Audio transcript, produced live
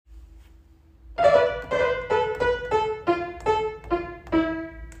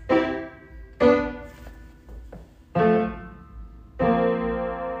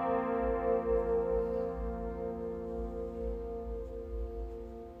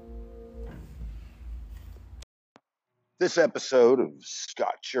This episode of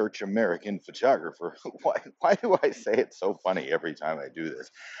Scott Church American Photographer. Why do I say it so funny every time I do this?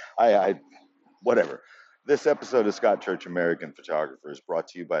 Whatever. This episode of Scott Church American Photographer is brought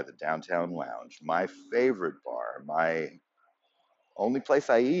to you by the Downtown Lounge, my favorite bar, my only place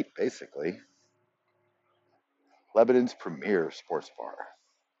I eat, basically. Lebanon's premier sports bar.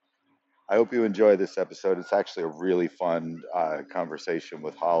 I hope you enjoy this episode. It's actually a really fun conversation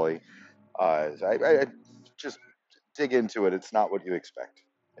with Holly. I just dig into it. It's not what you expect.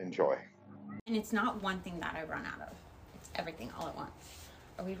 Enjoy. And it's not one thing that I run out of. It's everything all at once.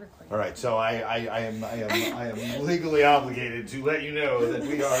 Are we recording? All right, so I am legally obligated to let you know that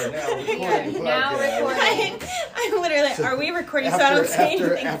we are now recording. We are now recording. I'm literally. Are we recording? So I don't say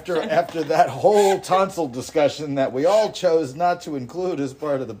anything. After that whole tonsil discussion that we all chose not to include as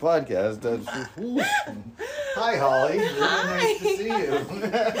part of the podcast. Hi, Holly. Really nice to see you.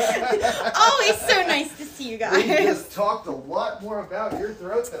 Always so nice to see you guys. We just talked a lot more about your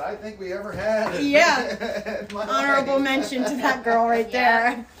throat than I think we ever had. Yeah. Honorable mention to that girl right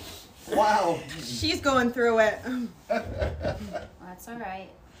there. Wow. She's going through it. Well, that's all right.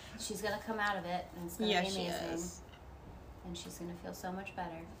 She's going to come out of it, and it's going to be amazing. She is. And she's going to feel so much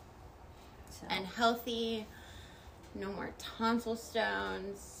better. So. And healthy. No more tonsil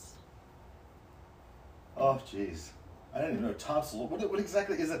stones. Oh, jeez. I didn't even know tonsil. What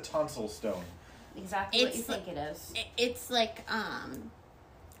exactly is a tonsil stone? Exactly what you think it is. It's like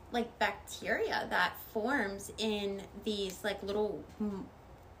bacteria that forms in these like little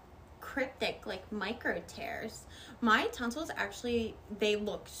cryptic like micro tears. My tonsils actually, they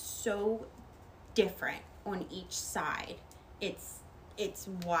look so different on each side. It's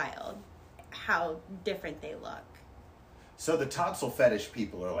wild how different they look. So the tonsil fetish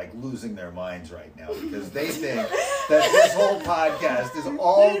people are like losing their minds right now because they think that this whole podcast is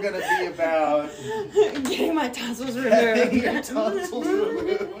all going to be about getting my tonsils removed. Getting your tonsils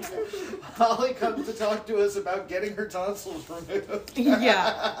removed. Holly comes to talk to us about getting her tonsils removed.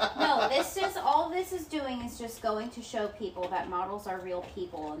 Yeah. No, this is doing is just going to show people that models are real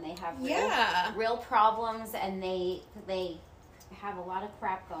people and they have real problems and they have a lot of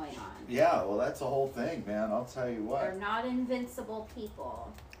crap going on. Yeah, well, that's the whole thing, man. I'll tell you what. They're not invincible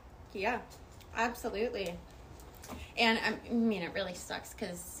people. Yeah, absolutely. And I mean, it really sucks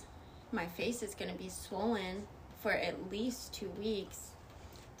because my face is going to be swollen for at least 2 weeks.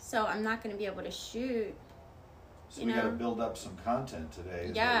 So I'm not going to be able to shoot. So we got to build up some content today,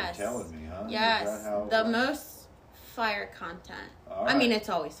 is what you're telling me, huh? Yes, the most fire content. Right. I mean, it's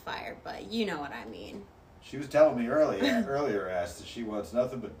always fire, but you know what I mean. She was telling me earlier, asked that she wants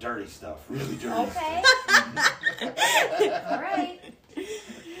nothing but dirty stuff, really dirty stuff. All right.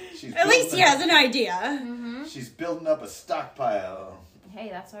 At least he has an idea. Mm-hmm. She's building up a stockpile. Hey,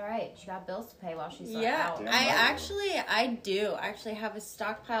 that's all right. She got bills to pay while she's out. Yeah, I do actually have a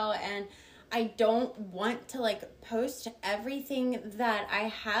stockpile, and I don't want to like post everything that I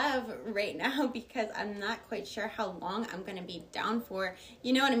have right now because I'm not quite sure how long I'm going to be down for.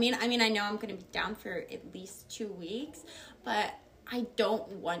 You know what I mean? I mean, I know I'm going to be down for at least 2 weeks, but I don't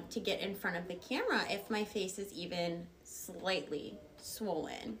want to get in front of the camera if my face is even slightly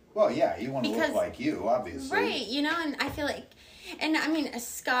swollen. Well, yeah, you want to look like you, obviously. Right, you know, and I feel like, and I mean,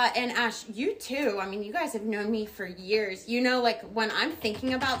 Scott and Ash, you too. I mean, you guys have known me for years. You know, like when I'm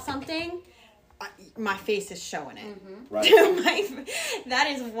thinking about something, my face is showing it. Mm-hmm. Right.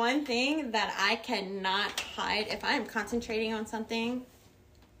 That is one thing that I cannot hide. If I am concentrating on something,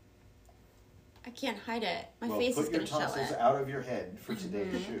 I can't hide it. My face is going to show it. Put your tonsils out of your head for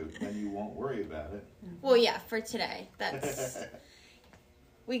today's shoot, then you won't worry about it. Well, yeah, for today. That's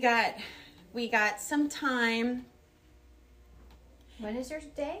we got some time. When is your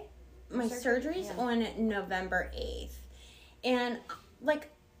day? My surgery's on November 8th. And like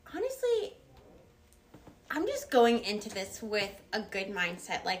honestly, I'm just going into this with a good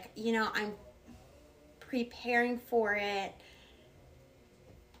mindset. Like, you know, I'm preparing for it.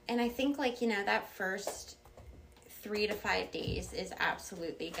 And I think, like, you know, that first 3 to 5 days is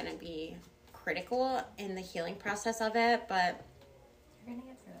absolutely going to be critical in the healing process of it. But you're going to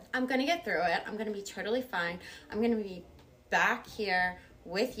get through it. I'm going to get through it. I'm going to be totally fine. I'm going to be back here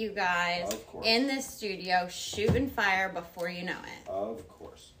with you guys in this studio shooting fire before you know it. Of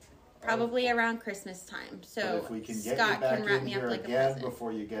course. Probably around Christmas time. So but if we can get Scott you back can wrap in me here up like again a present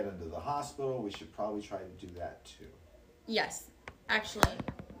before you get into the hospital, we should probably try to do that too. Yes. Actually,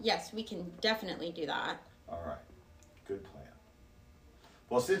 yes, we can definitely do that. All right. Good plan.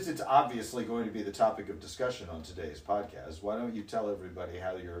 Well, since it's obviously going to be the topic of discussion on today's podcast, why don't you tell everybody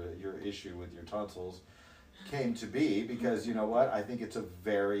how your issue with your tonsils came to be? Because you know what? I think it's a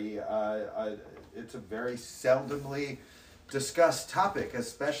very it's a very seldomly discussed topic,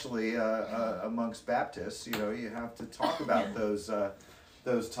 especially amongst Baptists. You know, you have to talk about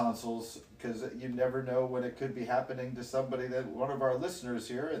those tonsils, because you never know when it could be happening to somebody, that one of our listeners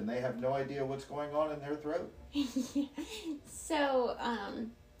here, and they have no idea what's going on in their throat. So,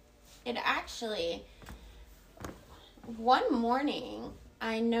 it actually, one morning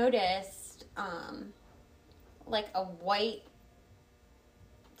I noticed like a white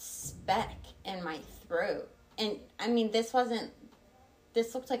speck in my throat. And I mean, this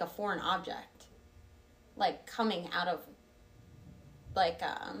looked like a foreign object, like coming out of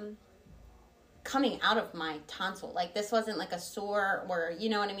my tonsil. Like, this wasn't like a sore, or, you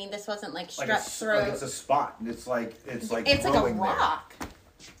know what I mean? This wasn't like strep throat. Like it's a spot, and it's like a rock. There.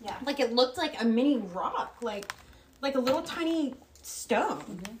 Yeah. Like, it looked like a mini rock, like a little tiny stone.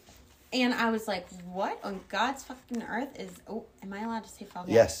 Mm-hmm. And I was like, what on God's fucking earth is... Oh, am I allowed to say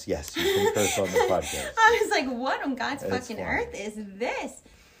fucking? Yes, you can curse on the podcast. I was like, what on God's fucking earth is this?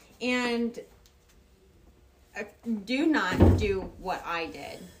 And do not do what I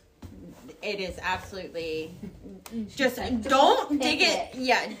did. It is absolutely... Just don't dig it.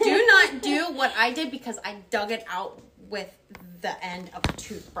 Yeah, do not do what I did, because I dug it out with the end of a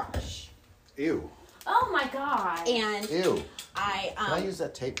toothbrush. Ew. Oh my God. And ew. Can I use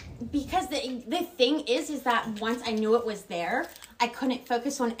that tape? Because the thing is that once I knew it was there, I couldn't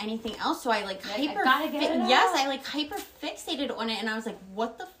focus on anything else. So I like hyper fixated on it, and I was like,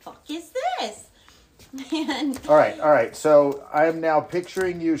 "What the fuck is this?" And all right. So I am now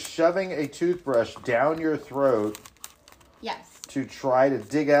picturing you shoving a toothbrush down your throat. Yes. To try to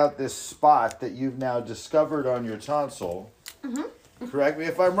dig out this spot that you've now discovered on your tonsil. Mm-hmm. Correct me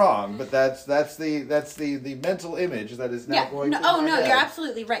if I'm wrong, but that's the mental image that is now going. You're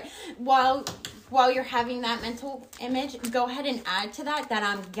absolutely right. While you're having that mental image, go ahead and add to that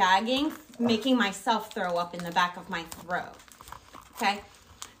I'm gagging, making myself throw up in the back of my throat. Okay,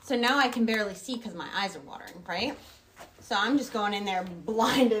 so now I can barely see because my eyes are watering. Right, so I'm just going in there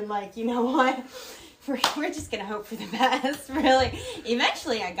blind and like, you know what? We're just gonna hope for the best. Really,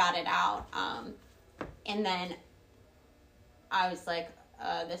 eventually I got it out, and then I was like,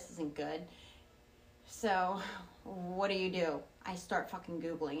 this isn't good. So, what do? I start fucking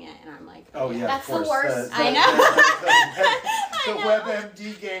Googling it, and I'm like, oh yeah, that's the worst. I know. The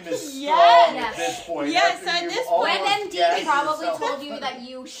WebMD game is strong at this point. Yes, at this point, WebMD probably told you that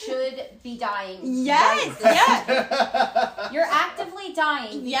you should be dying. Yes, yes. You're actively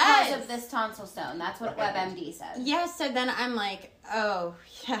dying because of this tonsil stone. That's what WebMD said. Yes, so then I'm like, oh,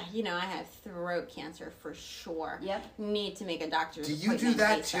 yeah, I have throat cancer for sure. Yep. Need to make a doctor's appointment. Do you do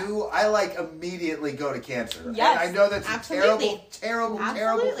that too? I immediately go to cancer. Yes. And I know that's absolutely. a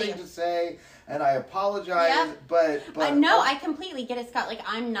terrible thing to say, and I apologize, but no, I completely get it, Scott. Like,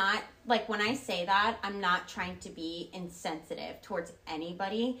 I'm not, like, when I say that, I'm not trying to be insensitive towards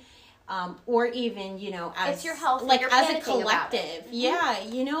anybody. Or even, as it's your health, like, you're as a panicking collective. Yeah,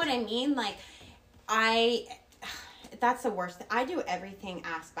 you know what I mean? Like, that's the worst. I do everything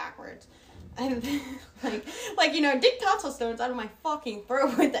ass backwards. I'm like dig tonsil stones out of my fucking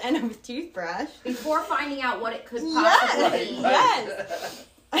throat with the end of a toothbrush before finding out what it could possibly be. Yes.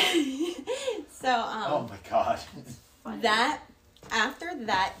 So oh my God. That after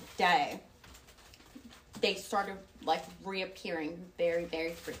that day, they started like reappearing very,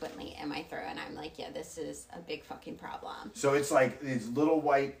 very frequently in my throat, and I'm like, yeah, this is a big fucking problem. So it's like these little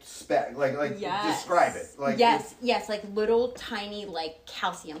white speck, like yes. Describe it. Like yes, like little tiny like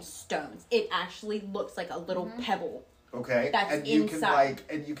calcium stones. It actually looks like a little pebble. Okay. That's and you inside.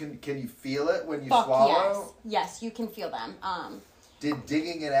 Can you feel it when you swallow? Yes, you can feel them. Did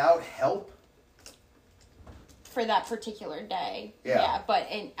digging it out help? For that particular day. Yeah, but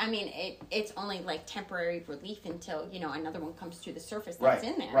it's only like temporary relief until, another one comes to the surface that's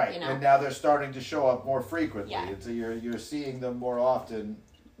in there. Right. And now they're starting to show up more frequently. Yeah. So you're seeing them more often.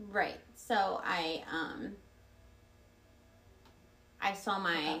 Right. So I saw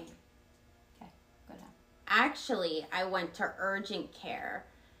my Okay, go ahead. Actually, I went to urgent care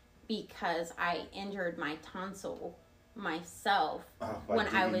because I injured my tonsil myself when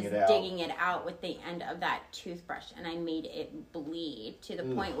I was digging it out with the end of that toothbrush, and I made it bleed to the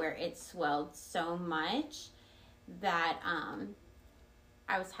point where it swelled so much that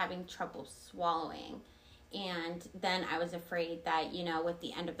I was having trouble swallowing. And then I was afraid that, with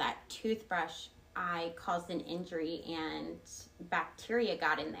the end of that toothbrush, I caused an injury and bacteria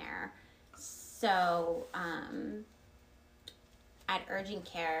got in there. So, at urgent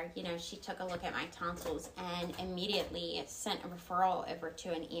care, she took a look at my tonsils and immediately sent a referral over to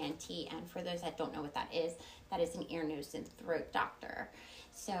an ENT. And for those that don't know what that is an ear, nose, and throat doctor.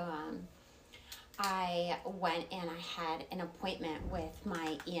 So I went and I had an appointment with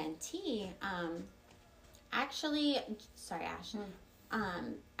my ENT. Actually, sorry, Ash.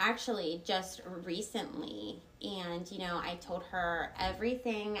 Actually, just recently, and I told her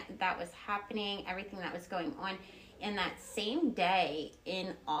everything that was happening, everything that was going on. And that same day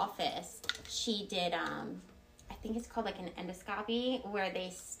in office, she did, I think it's called like an endoscopy, where they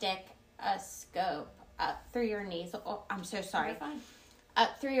stick a scope up through your nasal. Oh, I'm so sorry. You're fine.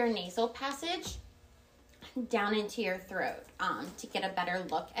 Up through your nasal passage, down into your throat, to get a better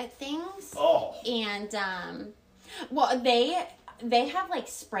look at things. Oh. And well, they have like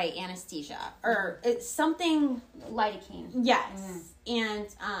spray anesthesia or something. Lidocaine. Yes. And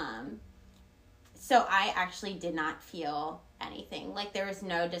so I actually did not feel anything. Like there was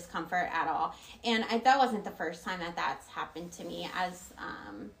no discomfort at all. And that wasn't the first time that's happened to me.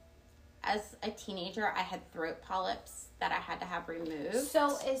 As a teenager, I had throat polyps that I had to have removed.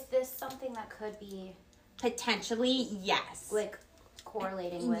 So is this something that could be potentially, yes, like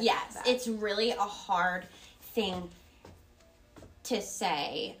correlating with yes that? It's really a hard thing to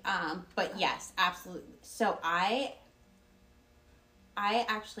say, but yes, absolutely. So I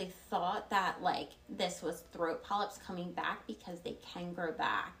actually thought that like this was throat polyps coming back because they can grow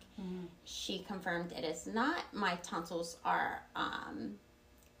back. Mm-hmm. She confirmed it is not. My tonsils are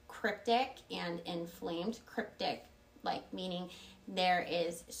cryptic and inflamed. Cryptic, like meaning there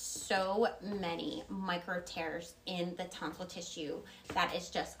is so many micro tears in the tonsil tissue that is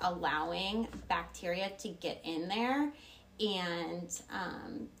just allowing bacteria to get in there and,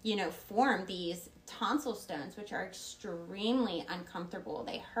 form these tonsil stones, which are extremely uncomfortable.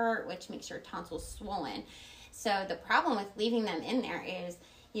 They hurt, which makes your tonsils swollen. So the problem with leaving them in there is,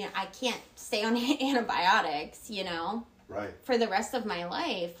 I can't stay on antibiotics, right, for the rest of my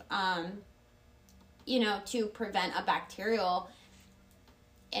life, to prevent a bacterial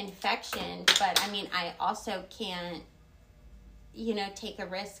infection. But I mean, I also can't, take a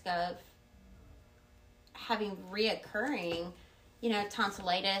risk of having reoccurring,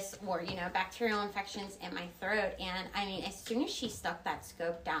 tonsillitis or, bacterial infections in my throat. And I mean, as soon as she stuck that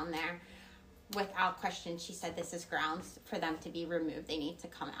scope down there, without question, she said, this is grounds for them to be removed. They need to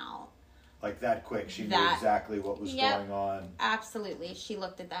come out. Like that quick. She knew exactly what was going on. Absolutely. She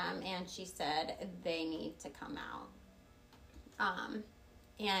looked at them and she said, they need to come out.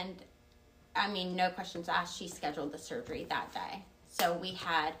 And I mean, no questions asked. She scheduled the surgery that day. So we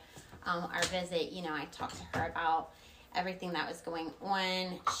had our visit. I talked to her about everything that was going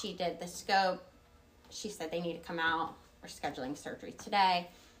on. She did the scope. She said they need to come out. We're scheduling surgery today.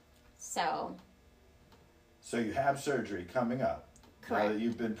 So you have surgery coming up. Correct. Now that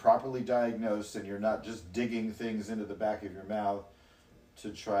you've been properly diagnosed and you're not just digging things into the back of your mouth to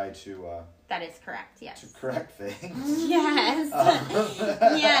try to... that is correct, yes. To correct things. Yes.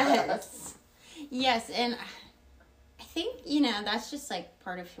 Yes. Yes, and I think, that's just, like,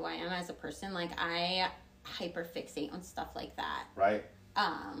 part of who I am as a person. Like, I hyperfixate on stuff like that. Right.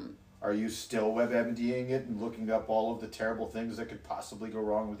 Are you still WebMDing it and looking up all of the terrible things that could possibly go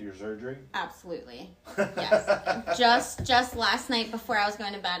wrong with your surgery? Absolutely. Yes. just last night before I was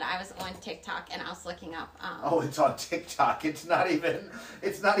going to bed, I was on TikTok and I was looking up. It's on TikTok. It's not even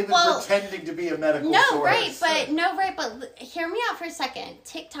pretending to be a medical source. But hear me out for a second.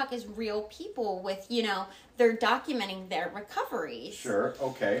 TikTok is real people with, they're documenting their recoveries. Sure.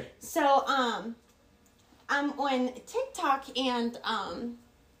 Okay. So, I'm on TikTok and,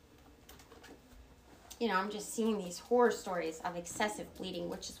 I'm just seeing these horror stories of excessive bleeding,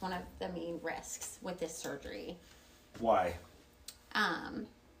 which is one of the main risks with this surgery. Why?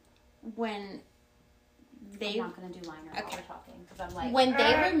 When they... I'm not going to do liner while we're talking, because I'm like... When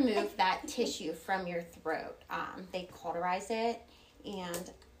they remove that tissue from your throat, they cauterize it,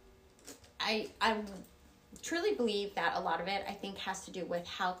 and I truly believe that a lot of it, I think, has to do with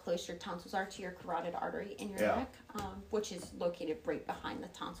how close your tonsils are to your carotid artery in your neck, which is located right behind the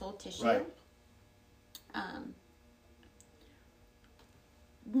tonsil tissue. Right.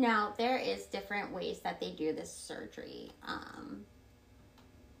 Now, there is different ways that they do this surgery.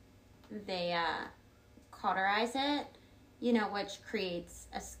 They cauterize it, which creates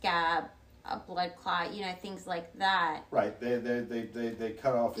a scab, a blood clot, things like that. Right. They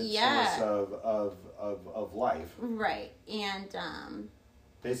cut off its source of life. Right. And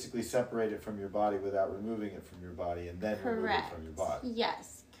basically separate it from your body without removing it from your body, and then remove it from your body.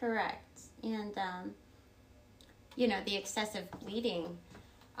 Yes, correct. And the excessive bleeding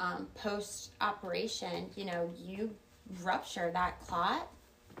post-operation, you rupture that clot.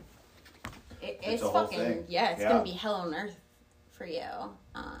 It's fucking, thing. It's going to be hell on earth for you.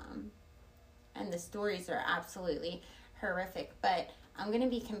 And the stories are absolutely horrific. But I'm going to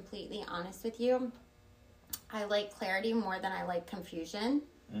be completely honest with you. I like clarity more than I like confusion.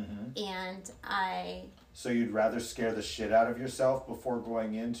 Mm-hmm. And So you'd rather scare the shit out of yourself before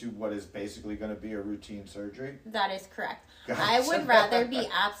going into what is basically going to be a routine surgery? That is correct. Gotcha. I would rather be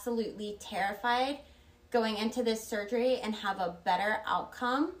absolutely terrified going into this surgery and have a better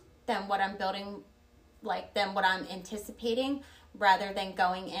outcome than what I'm than what I'm anticipating, rather than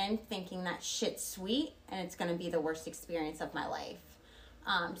going in thinking that shit's sweet and it's going to be the worst experience of my life.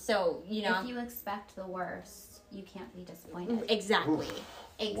 So, you know. If you expect the worst, you can't be disappointed. Exactly. Oof.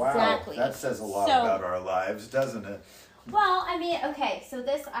 Exactly. Wow, that says a lot about our lives, doesn't it? Well, I mean, okay, so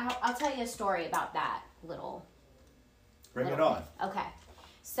I'll tell you a story about that little. Bring it on. Okay.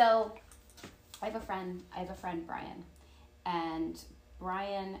 So, I have a friend, Brian. And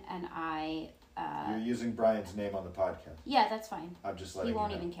Brian and I... You're using Brian's name on the podcast. Yeah, that's fine. I'm just letting you know.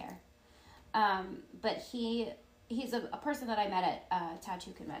 He won't even care. But he's a person that I met at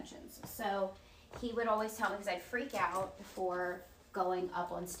tattoo conventions. So, he would always tell me, because I'd freak out before going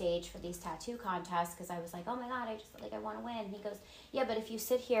up on stage for these tattoo contests, because I was like, oh my god, I want to win. And he goes, yeah, but if you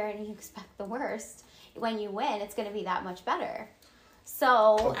sit here and you expect the worst, when you win, it's going to be that much better.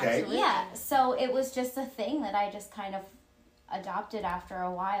 So, okay. Yeah, so it was just a thing that I just kind of adopted after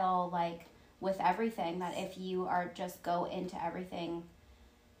a while, like with everything, that if you are just go into everything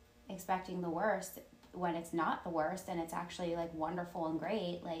expecting the worst, when it's not the worst and it's actually like wonderful and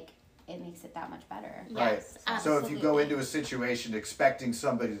great, like it makes it that much better. Right. Yes, so if you go into a situation expecting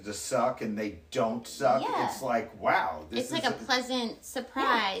somebody to suck and they don't suck, it's like, wow. It's like a pleasant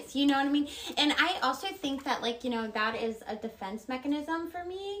surprise. Yeah. You know what I mean? And I also think that, like, you know, that is a defense mechanism for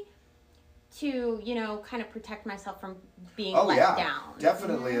me to, you know, kind of protect myself from being let down.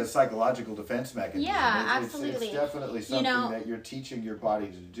 Definitely a psychological defense mechanism. Yeah, absolutely. It's definitely something that you're teaching your body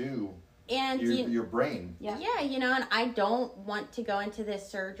to do. And your brain. Yeah, you know, and I don't want to go into this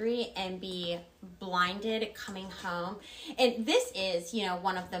surgery and be blinded coming home. And this is, you know,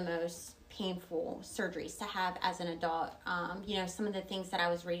 one of the most painful surgeries to have as an adult. You know, some of the things that I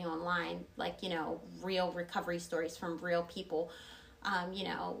was reading online, like, you know, real recovery stories from real people. You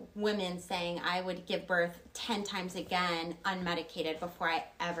know, women saying I would give birth 10 times again unmedicated before I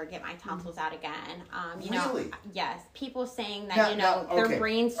ever get my tonsils out again. You really? know, yes, people saying that, their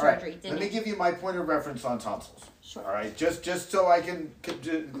brain surgery didn't. Let me give you my point of reference on tonsils. Sure. All right, just so I can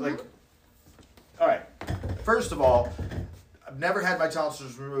like. All right. First of all, I've never had my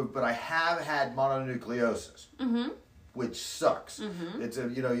tonsils removed, but I have had mononucleosis. Mm-hmm. Which sucks. Mm-hmm. It's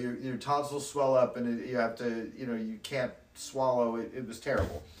your tonsils swell up and you have to, you can't swallow. It was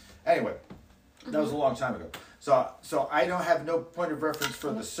terrible. Anyway, that was a long time ago. So I don't have no point of reference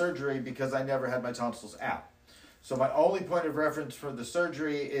for the surgery because I never had my tonsils out. So my only point of reference for the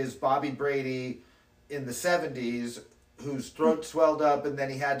surgery is Bobby Brady in the 70s, whose throat swelled up and then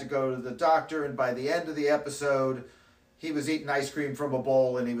he had to go to the doctor, and by the end of the episode, he was eating ice cream from a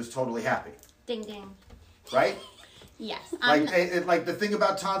bowl and he was totally happy. Ding ding. Right? Yes. Like the thing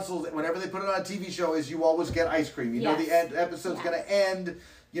about tonsils, whenever they put it on a TV show, is you always get ice cream. You know the episode's going to end,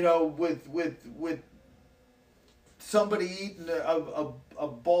 with somebody eating a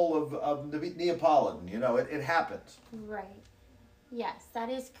bowl of Neapolitan. It happens. Right. Yes,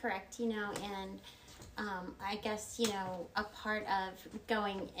 that is correct. And I guess a part of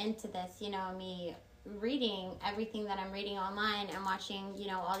going into this, me reading everything that I'm reading online and watching,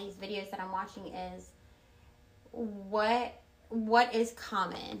 all these videos that I'm watching is what is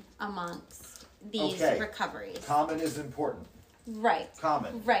common amongst these recoveries. Common is important. Right.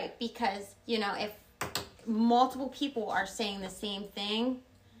 Common. Right, because, if multiple people are saying the same thing,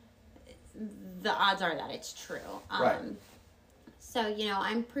 the odds are that it's true. Right. So,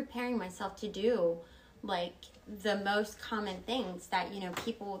 I'm preparing myself to do, like, the most common things that,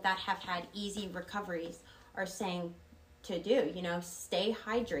 people that have had easy recoveries are saying to do. Stay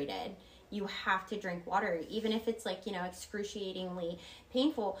hydrated. You have to drink water, even if it's like, excruciatingly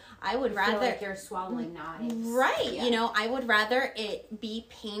painful. I would rather feel like you're swallowing knives. Right. Yeah. I would rather it be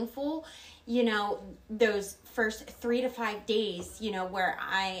painful, those first 3 to 5 days, where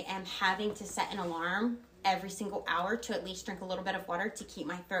I am having to set an alarm every single hour to at least drink a little bit of water to keep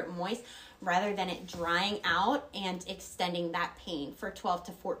my throat moist, rather than it drying out and extending that pain for 12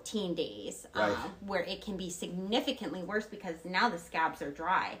 to 14 days, right. Where it can be significantly worse because now the scabs are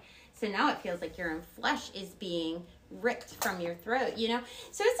dry. So now it feels like your own flesh is being ripped from your throat,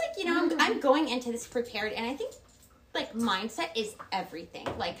 So it's like, I'm going into this prepared, and I think, like, mindset is everything.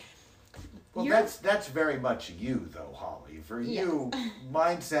 Like, well, that's very much you, though, Holly. For you,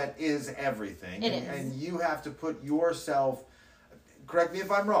 mindset is everything. It is. And you have to put yourself, correct me if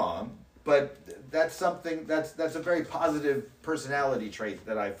I'm wrong, but that's something that's a very positive personality trait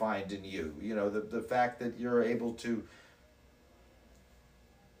that I find in you. You know, the fact that you're able to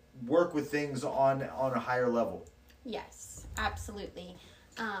work with things on a higher level. Yes, absolutely.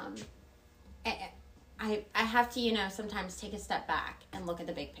 I have to, sometimes take a step back and look at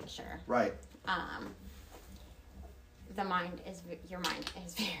the big picture. Right. Your mind is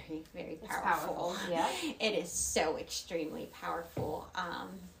very, very It's powerful. Yeah. It is so extremely powerful.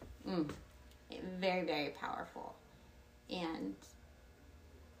 Very, very powerful. And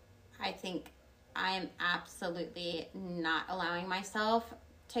I think I am absolutely not allowing myself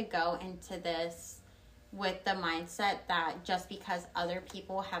to go into this with the mindset that just because other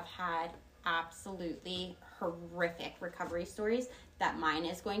people have had absolutely horrific recovery stories, that mine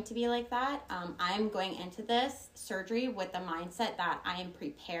is going to be like that. I'm going into this surgery with the mindset that I am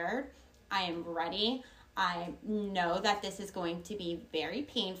prepared, I am ready, I know that this is going to be very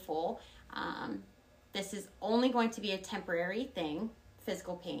painful. This is only going to be a temporary thing,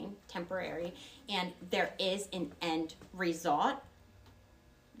 physical pain, temporary, and there is an end result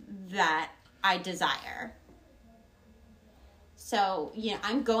that I desire. So,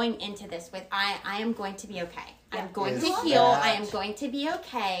 I'm going into this with, I am going to be okay. I'm going to heal. I am going to be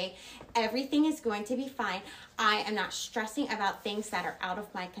okay. Everything is going to be fine. I am not stressing about things that are out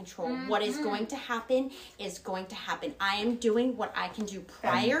of my control. Mm-hmm. What is going to happen is going to happen. I am doing what I can do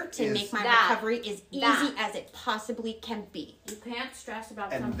prior to make my recovery as easy as it possibly can be. You can't stress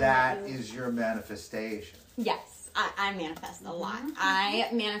about something. And that is your manifestation. Yes, I manifest a lot. I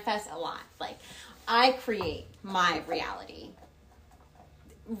manifest a lot. Like, I create my reality.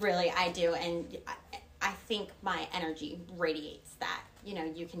 Really, I do. And I think my energy radiates that.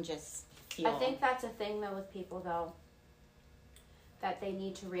 You can just feel. I think that's a thing, though, with people, though, that they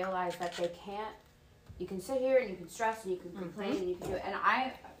need to realize that they can't. You can sit here and you can stress and you can complain and you can do it. And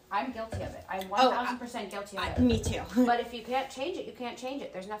I'm guilty of it. I'm 1,000% guilty of it. Me too. But if you can't change it, you can't change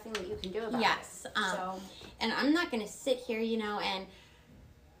it. There's nothing that you can do about it. Yes. And I'm not going to sit here, and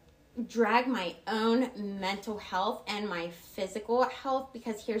drag my own mental health and my physical health,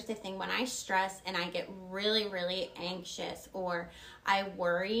 because here's the thing: when I stress and I get really, really anxious or I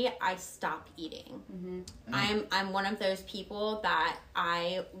worry, I stop eating. I'm one of those people that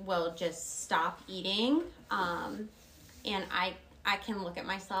I will just stop eating, and I can look at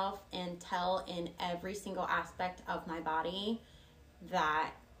myself and tell in every single aspect of my body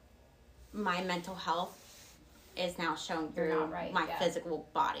that my mental health is now showing through my physical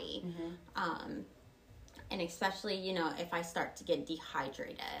body. And especially, if I start to get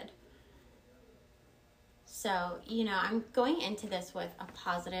dehydrated. So, I'm going into this with a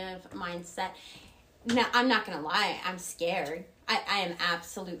positive mindset. Now, I'm not going to lie, I'm scared. I am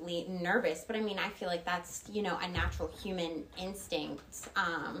absolutely nervous, but I feel like that's, a natural human instinct.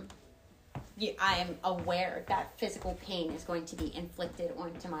 I am aware that physical pain is going to be inflicted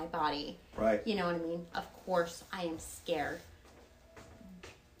onto my body. Right. You know what I mean? Of course, I am scared.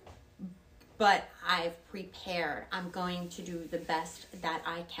 But I've prepared. I'm going to do the best that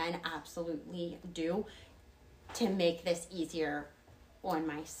I can absolutely do to make this easier on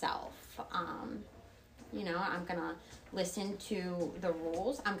myself. I'm going to listen to the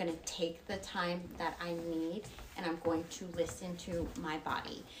rules. I'm going to take the time that I need, and I'm going to listen to my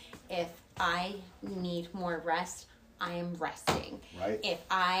body. If I need more rest, I am resting. Right. If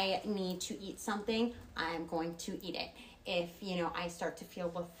I need to eat something, I am going to eat it. If, I start to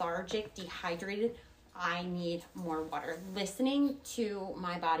feel lethargic, dehydrated, I need more water. Listening to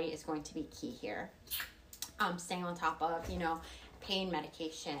my body is going to be key here. Staying on top of, pain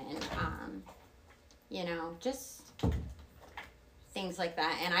medication, just things like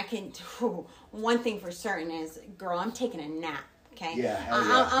that. And I can, one thing for certain is, girl, I'm taking a nap. Okay. Yeah,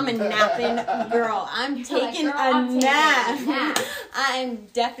 I'm a napping girl. I'm taking a nap. I'm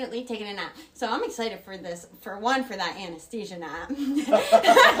definitely taking a nap. So I'm excited for this. For that anesthesia nap. I'm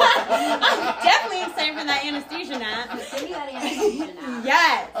definitely excited for that anesthesia nap. Give me that anesthesia nap.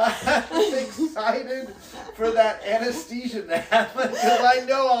 Yes. I'm excited for that anesthesia nap because I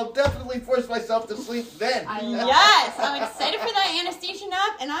know I'll definitely force myself to sleep then. Yes, I'm excited for that anesthesia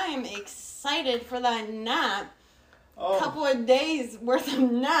nap, and I am excited for that nap. Couple of days worth of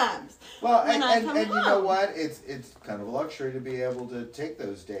naps. Well, and you know what? It's kind of a luxury to be able to take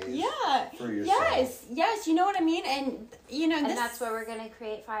those days. For yourself. Yes. You know what I mean. And and that's where we're going to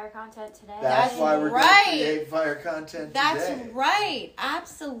create fire content today. That's why we're going to create fire content today. That's right.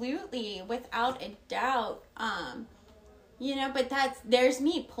 Absolutely, without a doubt. But there's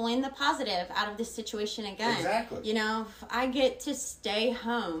me pulling the positive out of this situation again. Exactly. I get to stay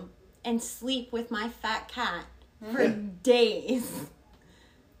home and sleep with my fat cat for days.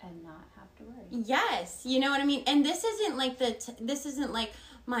 And not Yes, you know what I mean? And this isn't like this isn't like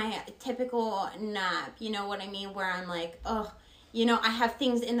my typical nap, you know what I mean? Where I'm like, oh, you know, I have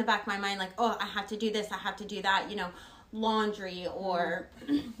things in the back of my mind like, oh, I have to do this, I have to do that, you know, laundry or,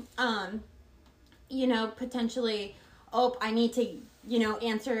 you know, potentially, oh, I need to, you know,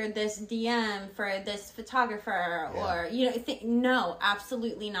 answer this DM for this photographer or, you know, no,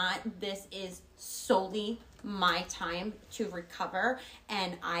 absolutely not. This is solely my time to recover,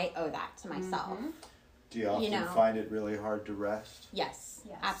 and I owe that to myself. Do you often find it really hard to rest? Yes,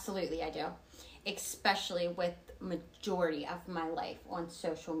 absolutely I do. Especially with majority of my life on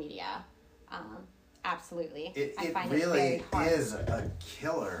social media. Absolutely. It really is a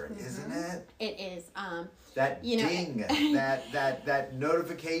killer, isn't it? It is. That ding, that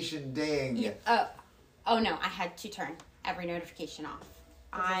notification ding. Oh no, I had to turn every notification off.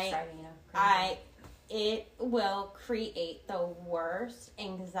 It will create the worst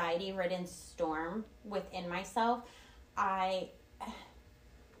anxiety-ridden storm within myself. I've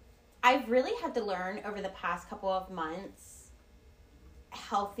really had to learn over the past couple of months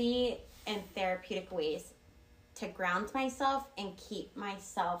healthy and therapeutic ways to ground myself and keep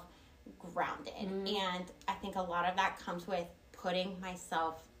myself grounded. And I think a lot of that comes with putting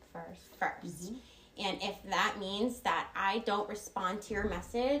myself first. And if that means that I don't respond to your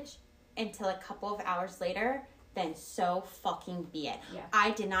message until a couple of hours later, then so fucking be it.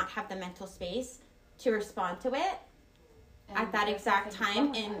 I did not have the mental space to respond to it at that exact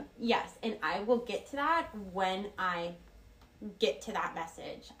time, and and I will get to that when I get to that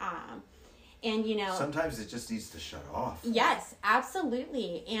message. And you know, sometimes it just needs to shut off. Yes,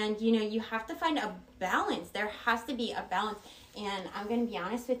 absolutely. And you know, you have to find a balance. There has to be a balance. And I'm going to be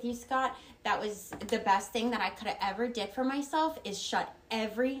honest with you, Scott, that was the best thing that I could have ever did for myself is shut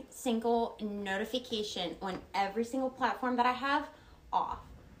every single notification on every single platform that I have off.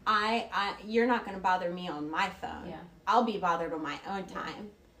 You're not going to bother me on my phone. Yeah. I'll be bothered on my own time.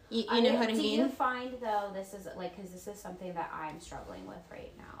 You know what I mean? Do you find, though, this is like, because this is something that I'm struggling with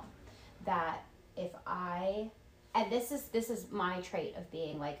right now, that if and this is my trait of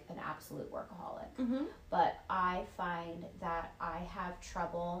being like an absolute workaholic, but I find that I have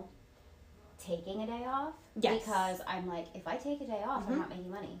trouble taking a day off because I'm like, if I take a day off, I'm not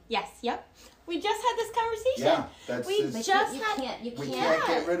making money. Yes, yep. We just had this conversation. Yeah, we can't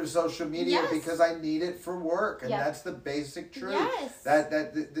get rid of social media because I need it for work, and that's the basic truth. Yes.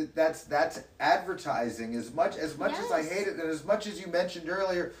 That's advertising. As much as I hate it, and as much as you mentioned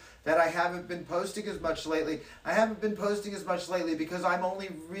earlier that I haven't been posting as much lately. I haven't been posting as much lately because I'm only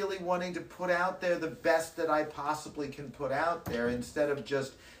really wanting to put out there the best that I possibly can put out there instead of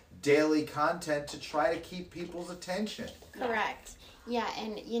just daily content to try to keep people's attention. Correct. Yeah,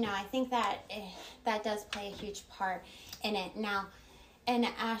 and you know, I think that that does play a huge part in it. Now, and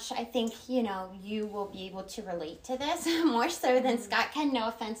Ash, I think, you know, you will be able to relate to this more so than Scott can. No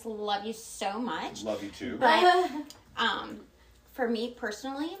offense, love you so much. Love you too. But for me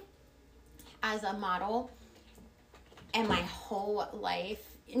personally, as a model, and my whole life,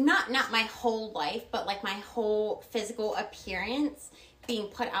 not my whole life, but like my whole physical appearance being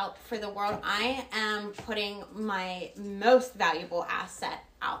put out for the world, I am putting my most valuable asset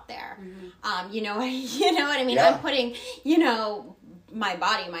out there. You know what I mean? I'm putting, you know, my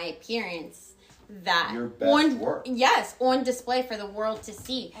body, my appearance, that your best work. Yes, on display for the world to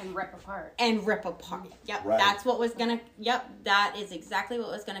see and rip apart. Yep, right. That's what was gonna. Yep, that is exactly what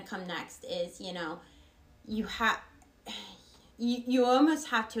was gonna come next. Is, you know, you almost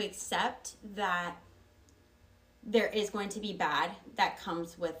have to accept that there is going to be bad that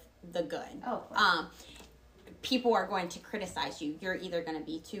comes with the good. People are going to criticize you. You're either going to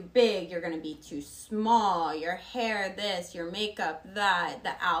be too big, you're going to be too small, your hair this, your makeup that,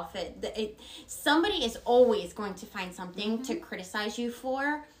 the outfit. Somebody is always going to find something to criticize you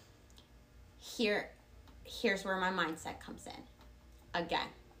for. Here's where my mindset comes in. Again,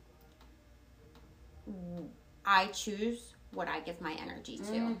 I choose what I give my energy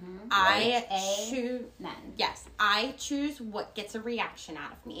to. I choose what gets a reaction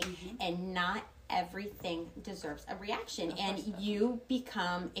out of me, and not everything deserves a reaction. And you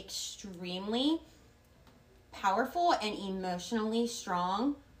become extremely powerful and emotionally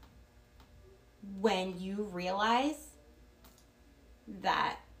strong when you realize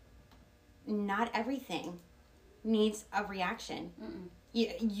that not everything needs a reaction.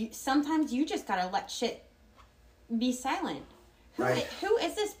 You sometimes you just gotta let shit be silent. Who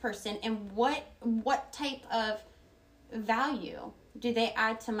is this person, and what type of value do they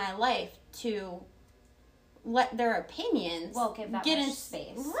add to my life to let their opinions give that much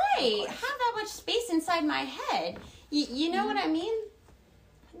space? Right. Have that much space inside my head. You know what I mean?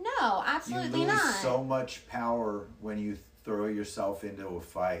 No, absolutely you lose not. so much power when you throw yourself into a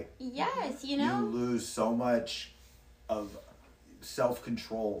fight. Yes, You lose so much of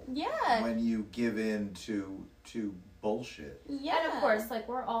self-control Yeah. when you give in to bullshit. Yeah. And of course, like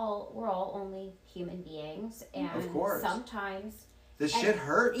we're all only human beings, and Of course. sometimes This shit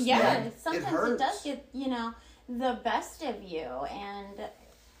hurts. Yeah, man. sometimes hurts. it does get, the best of you. And,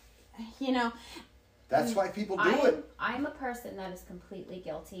 That's why people do it. I'm a person that is completely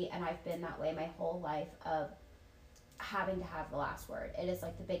guilty, and I've been that way my whole life of having to have the last word. It is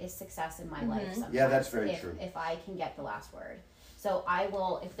like the biggest success in my life sometimes. Yeah, that's very true. If I can get the last word. So I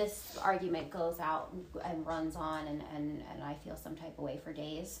will, if this argument goes out and runs on and I feel some type of way for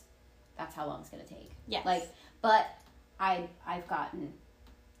days, that's how long it's going to take. Yes. But I've gotten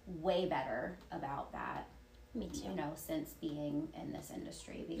way better about that. Me too. Since being in this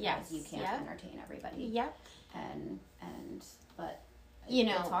industry, because Yes. you can't entertain everybody. Yep. But You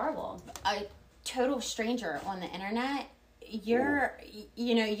it's horrible. A total stranger on the internet, your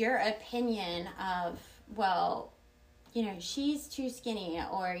opinion of, well, she's too skinny,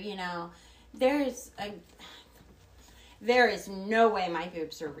 or, there is no way my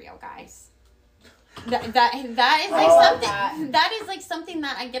boobs are real, guys. That is like something that is like something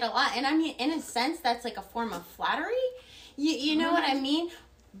that I get a lot, and I mean, in a sense, that's like a form of flattery. You know what I mean?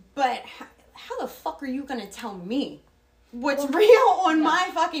 But how the fuck are you gonna tell me what's real on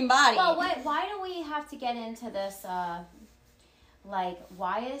my fucking body? Well, why do we have to get into this?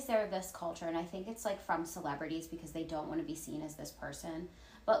 Why is there this culture? And I think it's like from celebrities because they don't want to be seen as this person.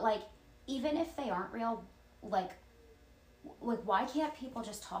 But even if they aren't real, why can't people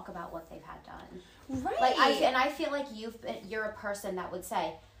just talk about what they've had done? Right. I feel like you're a person that would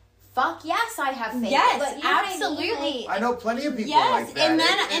say, "Fuck yes, I have faith." Yes, you know absolutely. I know plenty of people Yes, like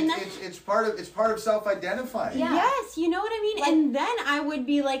that. and then it's part of self-identifying. Yeah. Yes, you know what I mean? And then I would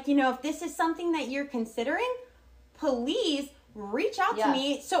be like, if this is something that you're considering, please reach out to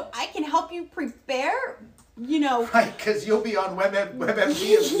me so I can help you prepare, Right, because you'll be on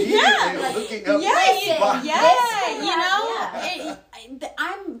WebMD immediately looking up.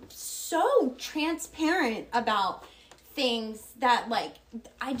 I'm so transparent about things that,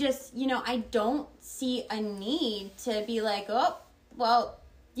 I just, I don't see a need to be like, oh, well,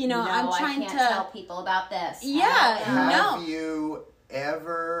 I'm trying I can't to tell people about this. Yeah, Have you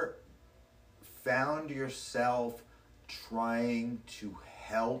ever found yourself trying to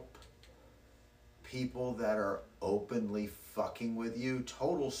help people that are openly fucking with you,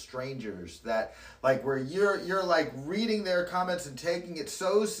 total strangers that where you're reading their comments and taking it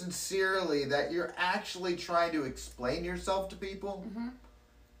so sincerely that you're actually trying to explain yourself to people? Mm-hmm.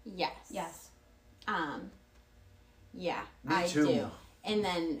 Yes. Yeah, Me I too. do. And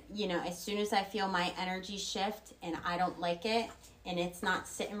then, as soon as I feel my energy shift and I don't like it and it's not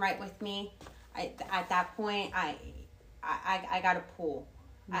sitting right with me, at that point, I gotta pull.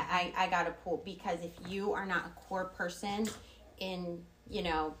 I gotta pull, because if you are not a core person in,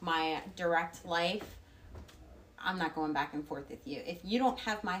 my direct life, I'm not going back and forth with you. If you don't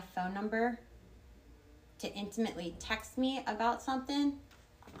have my phone number to intimately text me about something,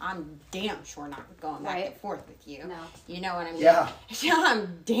 I'm damn sure not going back and forth with you. No. You know what I mean? Yeah.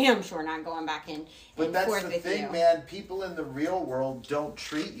 I'm damn sure not going back and forth with you. But that's the thing, man. People in the real world don't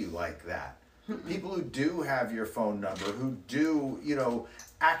treat you like that. People who do have your phone number, who do,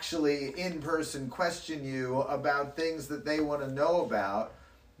 actually in person question you about things that they want to know about,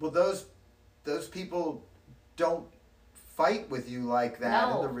 well, those people don't fight with you like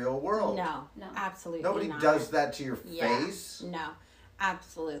that in the real world. No, absolutely Nobody not. does that to your face. No,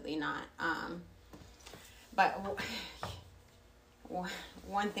 absolutely not. But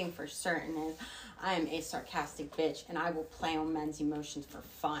one thing for certain is I am a sarcastic bitch, and I will play on men's emotions for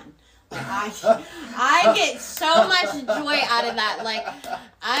fun. I get so much joy out of that.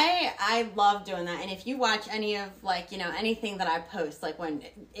 I love doing that. And if you watch any of anything that I post,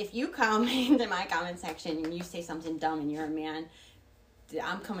 if you come into my comment section and you say something dumb and you're a man,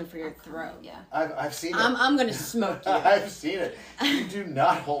 I'm coming for your throat. Yeah. I've seen it. I'm gonna smoke you. I've seen it. You do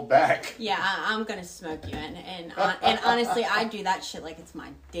not hold back. Yeah, I'm gonna smoke you. And honestly, I do that shit like it's my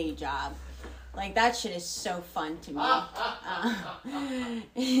day job. That shit is so fun to me.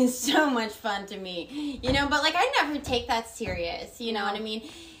 It's so much fun to me. But I never take that serious. You know what I mean?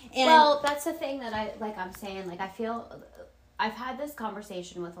 And well, that's the thing that I'm saying. I feel I've had this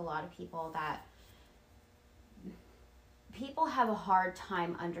conversation with a lot of people that people have a hard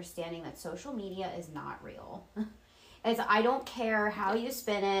time understanding that social media is not real. I don't care how you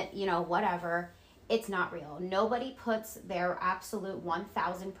spin it, whatever. it's not real. Nobody puts their absolute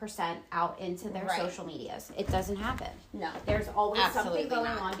 1000% out into their Right. social medias. It doesn't happen. No. There's always Absolutely something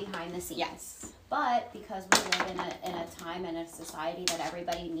going not. on behind the scenes. Yes. But because we live in a time and a society that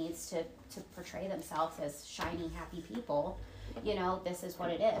everybody needs to portray themselves as shiny, happy people, you know, this is what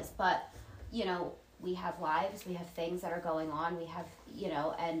it is. But, you know, we have lives, we have things that are going on, we have, you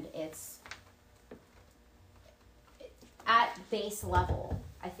know, and it's at base level.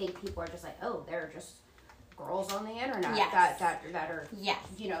 I think people are just like, oh, they're just girls on the internet Yes. that are, Yes.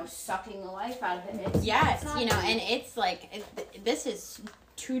 you know, sucking the life out of it. It's, Yes, it's not you know, me. and it's like, this is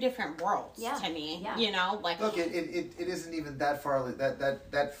two different worlds Yeah. to me, Yeah. you know, like, Look, it isn't even that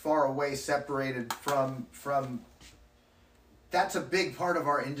far away separated from. That's a big part of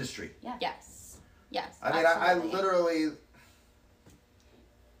our industry. Yeah. yes, yes. I mean, I absolutely. literally.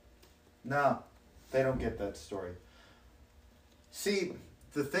 No, they don't get that story. See,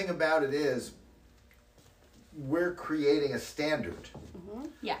 the thing about it is, we're creating a standard.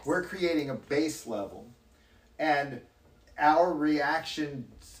 yes. We're creating a base level, and our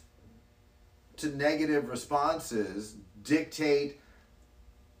reactions to negative responses dictate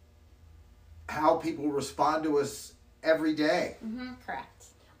how people respond to us every day. Correct.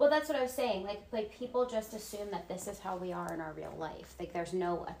 Well, that's what I was saying. Like people just assume that this is how we are in our real life. Like there's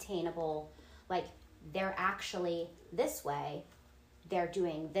no attainable, like they're actually this way. They're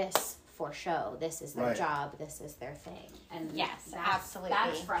doing this for show. This is their Right. job. This is their thing. And Yes, that's, absolutely.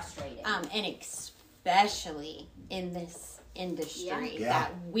 That's frustrating. And especially in this industry Yeah.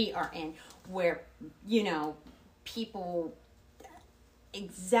 that we are in, where, you know, people,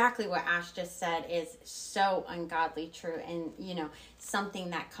 exactly what Ash just said is so ungodly true. And, you know, something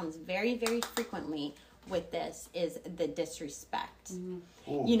that comes very, very frequently with this is the disrespect.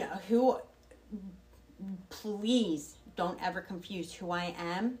 Ooh. You know, please don't ever confuse who I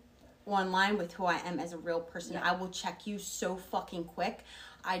am online with who I am as a real person. Yeah. I will check you so fucking quick.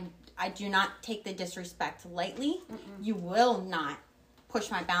 I do not take the disrespect lightly. You will not push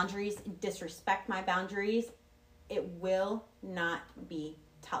my boundaries, disrespect my boundaries. It will not be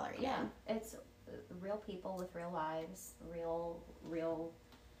tolerated. yeah, it's real people with real lives. Real.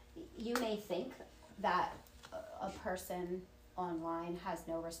 You may think that a person online has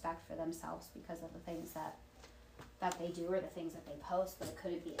no respect for themselves because of the things that they do or the things that they post, but it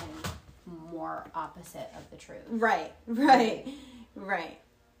couldn't be any more opposite of the truth. Right.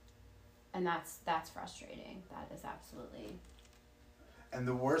 And that's frustrating. That is absolutely. And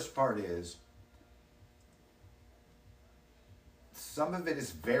the worst part is, some of it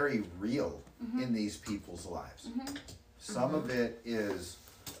is very real in these people's lives. Some of it is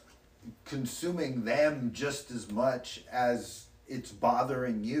consuming them just as much as it's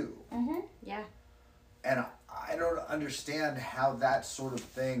bothering you. Yeah. And I don't understand how that sort of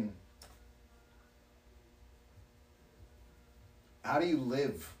thing. How do you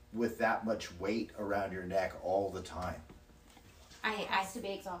live with that much weight around your neck all the time? It has to be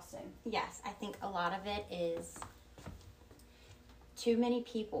exhausting. Yes, I think a lot of it is too many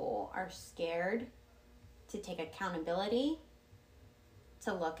people are scared to take accountability,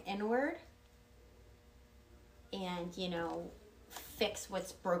 to look inward, and, you know, fix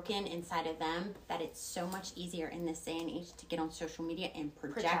what's broken inside of them, that it's so much easier in this day and age to get on social media and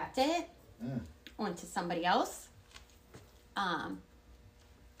project it onto somebody else.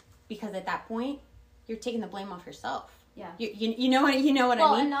 Because at that point, you're taking the blame off yourself. Yeah. You know what Well,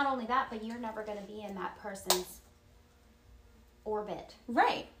 I mean? and not only that, but you're never going to be in that person's orbit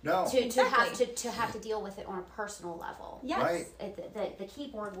Right. No. to have to deal with it on a personal level. Yes. Right. The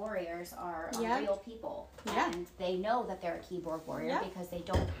keyboard warriors are Yeah. real people, Yeah. and they know that they're a keyboard warrior Yeah. because they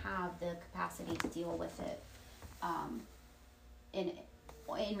don't have the capacity to deal with it in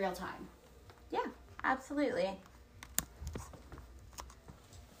real time. Yeah, absolutely.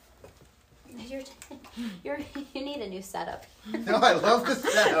 You need a new setup. No, I love the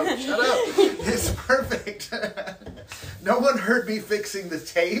setup. Shut up. It's perfect. No one heard me fixing the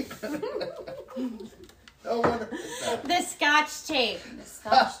tape. No one heard that. The Scotch tape. The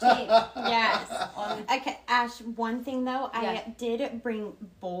Scotch tape. Yes. Okay, Ash, one thing though, Yeah. I did bring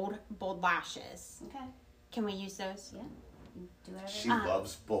bold lashes. Okay. Can we use those? Yeah. You do whatever. She you want.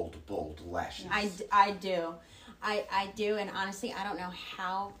 loves bold lashes. I do. I do, and honestly, I don't know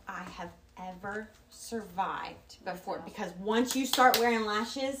how I have ever survived before, because once you start wearing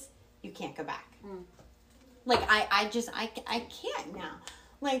lashes, you can't go back. Like, I can't now.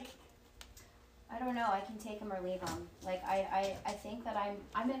 Like, I don't know. I can take them or leave them. Like I think that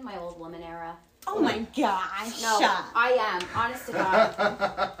I'm in my old woman era. oh my gosh. No, I am. Honest to God,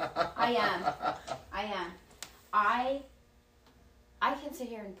 I am. I can sit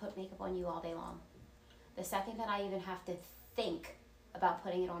here and put makeup on you all day long. The second that I even have to think about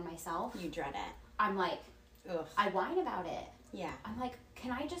putting it on myself, You dread it. I'm like, Ugh. I whine about it. Yeah. I'm like,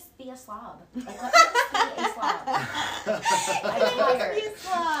 can I just be a slob? Like, let me just be a slob. I'm tired. You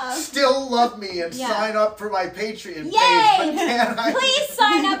slob. Still love me and Yeah. sign up for my Patreon page, Yay! but can I? Please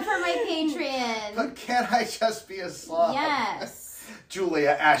sign up for my Patreon. But can I just be a slob? Yes.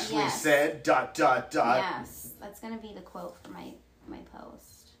 Julia Ashley Yes. said, ... Yes. That's going to be the quote for my post.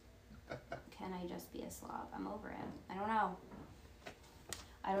 Can I just be a slob? I'm over it. I don't know.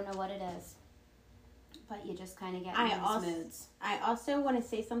 I don't know what it is. But you just kind of get in these moods. I also want to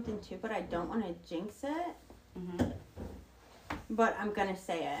say something too, but I don't want to jinx it. Mm-hmm. But I'm going to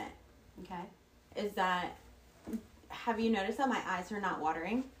say it. Okay. Is that, have you noticed that my eyes are not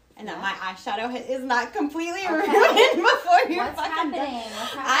watering? And that Yeah. my eyeshadow is not completely Okay. ruined before you're What's fucking happening? done.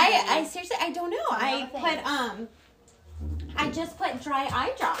 What's happening? I seriously, I don't know. Tell me I just put dry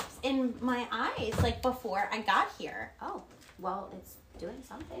eye drops in my eyes, like, before I got here. Oh, well, it's doing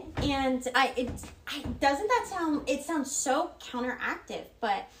something. And doesn't that sound, it sounds so counteractive,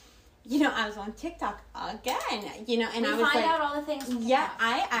 but, you know, I was on TikTok again, you know, and We I was find like, out all the things. from yeah, TikTok.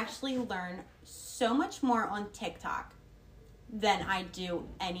 I actually learn so much more on TikTok than I do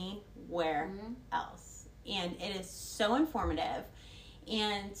anywhere Mhm. else. And it is so informative.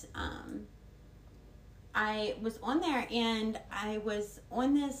 And I was on there and I was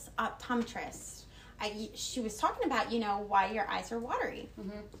on this optometrist. She was talking about, you know, why your eyes are watery.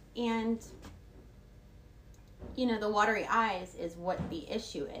 Mhm. And, you know, the watery eyes is what the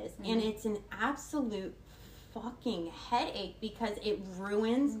issue is. Mm-hmm. And it's an absolute fucking headache because it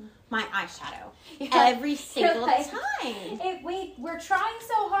ruins my eyeshadow every single like, time. We're trying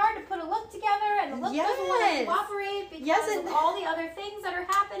so hard to put a look together, and the look doesn't want to Yes. cooperate because Yes, of and- all the other things that are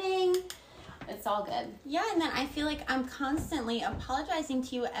happening. It's all good. Yeah, and then I feel like I'm constantly apologizing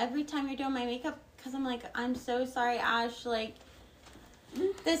to you every time you're doing my makeup because I'm like, I'm so sorry, Ash. Like,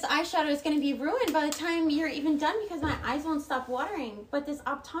 this eyeshadow is going to be ruined by the time you're even done because my eyes won't stop watering. But this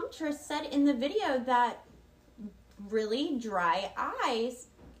optometrist said in the video that really dry eyes.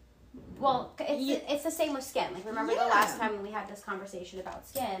 Well, it's the same with skin. Like, remember the Yeah. last time when we had this conversation about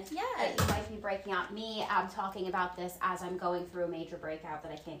skin? Yes. That you might be breaking out. I'm talking about this as I'm going through a major breakout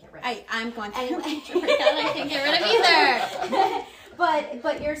that I can't get rid of. I'm going through Anyway. a major breakout and I can't get rid of either.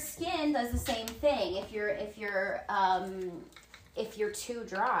 But your skin does the same thing. If you're too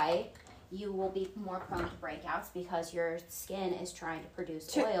dry, you will be more prone to breakouts because your skin is trying to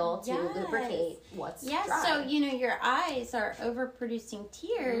produce oil to Yes. lubricate what's Yes, dry. so, you know, your eyes are overproducing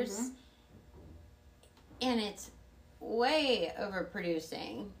tears Mhm. and it's way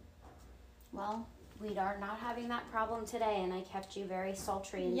overproducing. Well, we are not having that problem today, and I kept you very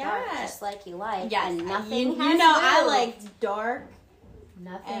sultry and Yes. dark, just like you like. Yes, and nothing you has know, I moved. like dark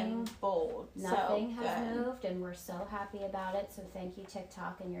nothing. and bold. Nothing so has good. moved, and we're so happy about it. So thank you,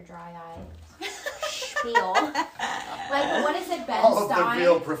 TikTok, and your dry eye spiel. Like, what is it, Ben All of the Stein?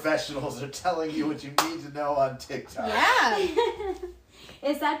 real professionals are telling you what you need to know on TikTok. Yeah.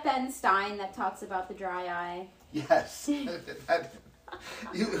 Is that Ben Stein that talks about the dry eye? Yes.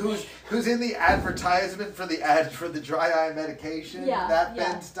 Who's in the advertisement for the dry eye medication? Yeah, That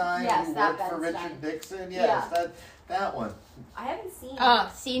yeah. Ben Stein Yes, who that worked for Ben Richard Stein. Nixon? Yes, Yeah. that one. I haven't seen.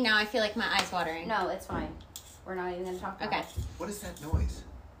 Oh, see, now I feel like my eyes watering. No, it's fine. We're not even going to talk about Okay. it. What is that noise?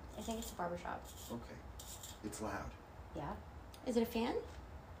 I think it's a barbershop. Okay. It's loud. Yeah. Is it a fan?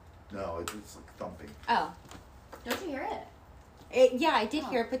 No, it's like thumping. Oh. Don't you hear it? Yeah, I did Oh.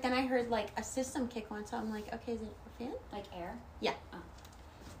 hear it, but then I heard like a system kick on, so I'm like, okay, is it a fan? Like air? Yeah. Oh.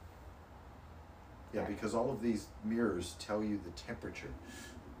 Yeah, because all of these mirrors tell you the temperature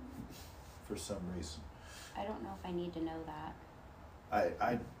for some reason. I don't know if I need to know that.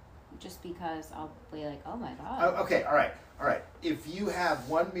 I Just because I'll be like, oh my god. okay, all right. If you have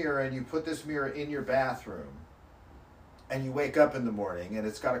one mirror and you put this mirror in your bathroom and you wake up in the morning and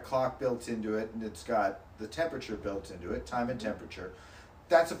it's got a clock built into it and it's got the temperature built into it, time and temperature,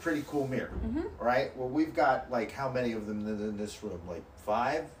 that's a pretty cool mirror, right? Well, we've got like how many of them in this room? Like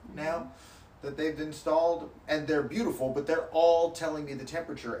 5 now that they've installed, and they're beautiful, but they're all telling me the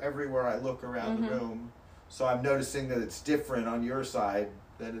temperature everywhere I look around the room. So I'm noticing that it's different on your side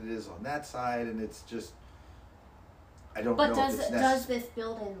than it is on that side, and it's just, I don't But know does if it's does this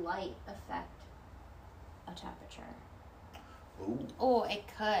built-in light affect a temperature? Oh, it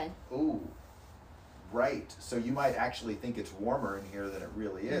could. Ooh, right. So you might actually think it's warmer in here than it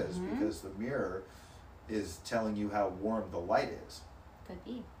really is because the mirror is telling you how warm the light is. Could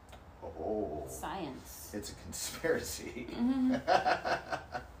be. Oh, Science. it's a conspiracy.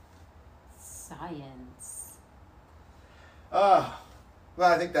 Science. Well,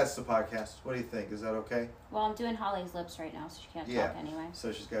 Well, I think that's the podcast. What do you think? Is that okay? Well, I'm doing Holly's lips right now, so she can't talk anyway.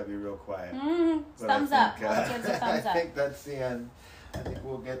 So she's got to be real quiet. Thumbs up. Holly gives a thumbs up. I think that's the end. I think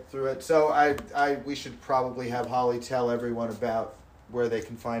we'll get through it. So we should probably have Holly tell everyone about where they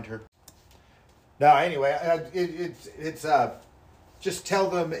can find her. No, anyway, it's just tell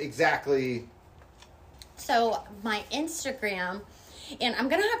them exactly. So my Instagram, and I'm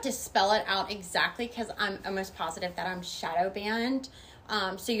gonna have to spell it out exactly because I'm almost positive that I'm shadow banned.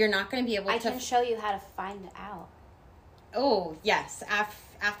 So you're not gonna be able to. I can show you how to find it out. Oh yes,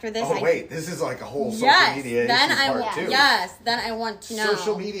 after this. Oh wait, this is like a whole social media then issue part too. Yes, then I want to know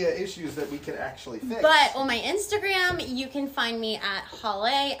social media issues that we can actually fix. But on my Instagram, you can find me at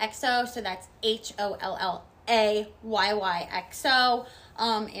HollayXO, so that's HOLLAYYXO.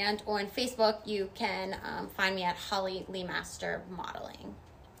 And on Facebook, you can find me at Holly Lemaster Modeling.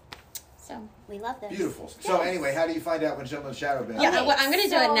 So we love this. Beautiful. So anyway, how do you find out when someone's shadow banned? Yeah, I'm going to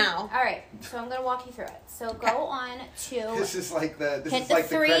do it now. All right, so I'm going to walk you through it. So go on to This is like the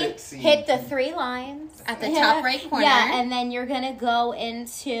three, credit scene. hit the 3 lines at the top right corner. Yeah, and then you're going to go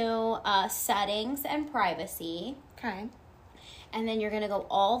into settings and privacy. Okay. And then you're going to go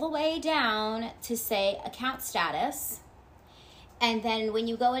all the way down to say account status. And then when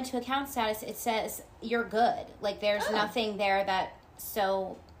you go into account status, it says you're good. Like there's nothing there that,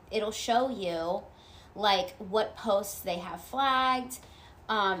 so it'll show you like what posts they have flagged.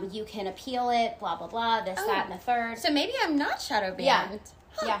 You can appeal it, blah, blah, blah, this, that, and the third. So maybe I'm not shadow banned.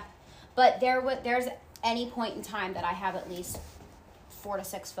 Yeah. Yeah. But there's any point in time that I have at least 4 to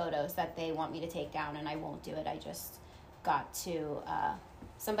 6 photos that they want me to take down, and I won't do it. I just got to,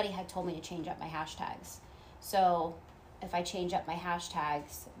 somebody had told me to change up my hashtags. So if I change up my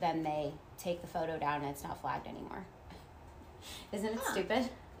hashtags, then they take the photo down and it's not flagged anymore. Isn't it stupid?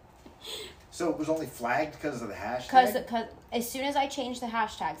 So it was only flagged because of the hashtag? Because as soon as I changed the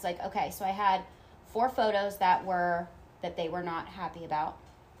hashtags, like, okay, so I had 4 photos that they were not happy about.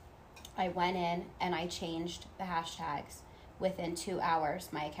 I went in and I changed the hashtags. Within 2 hours,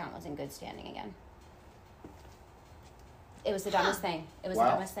 my account was in good standing again. It was the dumbest thing. It was the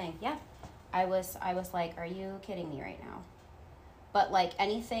dumbest thing. Yeah. I was like, are you kidding me right now? But like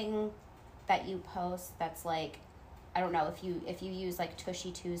anything that you post that's like, I don't know, if you use like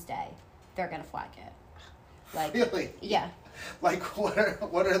Tushy Tuesday, they're gonna flag it. Like really? Yeah. Like what are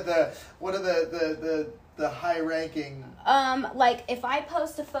the high ranking? Like if I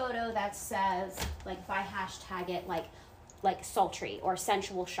post a photo that says, like if I hashtag it like sultry or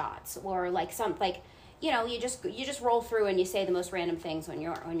sensual shots or like some like, you know, you just roll through and you say the most random things on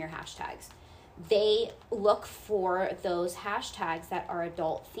your hashtags. They look for those hashtags that are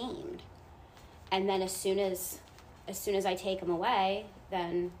adult themed, and then as soon as I take them away,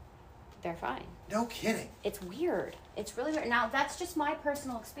 then they're fine. No kidding. It's weird. It's really weird. Now that's just my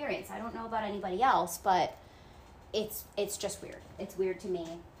personal experience. I don't know about anybody else, but it's just weird. It's weird to me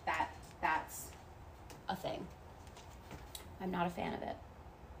that that's a thing. I'm not a fan of it.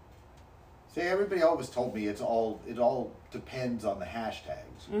 See, everybody always told me it all depends on the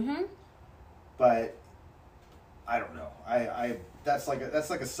hashtags. Mm-hmm. But I don't know. I that's like a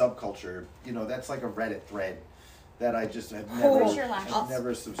subculture. You know, that's like a Reddit thread that I just have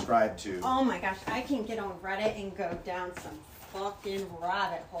never subscribed to. Oh my gosh, I can get on Reddit and go down some fucking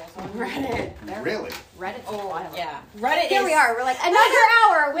rabbit holes on Reddit. Really? Reddit's wild. Yeah. Reddit Here we are. We're like, another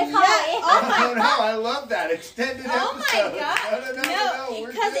hour with Holly. Oh my God. I love that. Extended episode. Oh my God. No,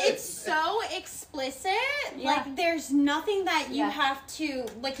 because it's so explicit. Yeah. Like, there's nothing that you have to,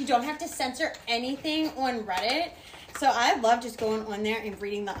 like, you don't have to censor anything on Reddit. So I love just going on there and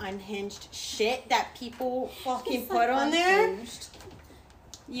reading the unhinged shit that people fucking put on there.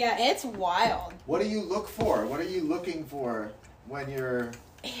 Yeah, it's wild. What do you look for? What are you looking for when you're...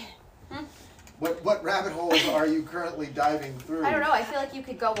 What rabbit holes are you currently diving through? I don't know. I feel like you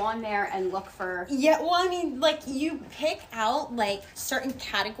could go on there and look for... Yeah, well, I mean, like, you pick out, like, certain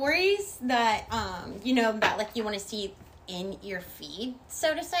categories that, you know, that, like, you want to see in your feed,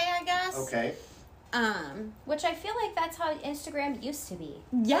 so to say, I guess. Okay. Which I feel like that's how Instagram used to be.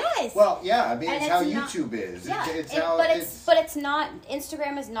 Yes. Well, yeah, I mean, And it's how not, YouTube is. Yeah, But it's not.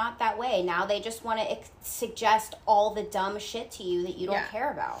 Instagram is not that way. Now they just want to suggest all the dumb shit to you that you don't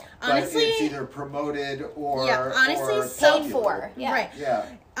care about. Honestly, it's either promoted or paid for. Yeah. Right. Yeah.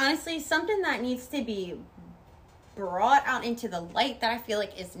 Honestly, something that needs to be brought out into the light that I feel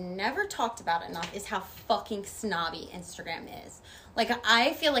like is never talked about enough is how fucking snobby Instagram is. Like,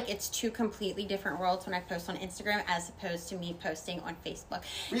 I feel like it's 2 completely different worlds when I post on Instagram as opposed to me posting on Facebook.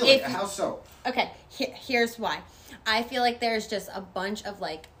 Really? How so? Okay, here's why. I feel like there's just a bunch of,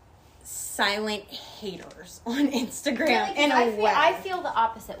 like, silent haters on Instagram Really, in a way. I feel the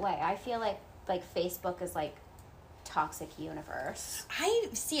opposite way. I feel like Facebook is like toxic universe.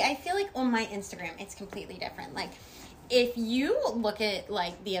 I feel like on my Instagram it's completely different. Like if you look at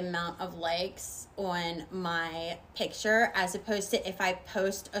like the amount of likes on my picture as opposed to if I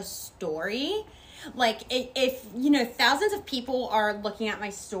post a story, like if you know thousands of people are looking at my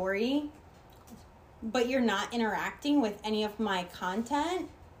story but you're not interacting with any of my content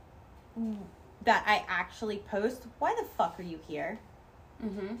that I actually post, why the fuck are you here?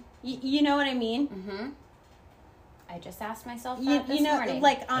 Mm-hmm. You know what I mean? Mm-hmm. I just asked myself that this morning.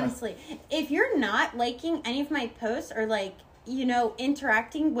 Like, honestly, if you're not liking any of my posts or, like, you know,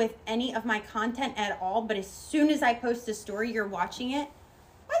 interacting with any of my content at all, but as soon as I post a story, you're watching it,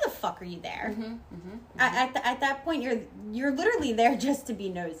 why the fuck are you there? Mm-hmm, mm-hmm, mm-hmm. At that point, you're literally there just to be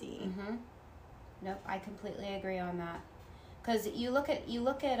nosy. Mm-hmm. Nope, I completely agree on that. Because you look at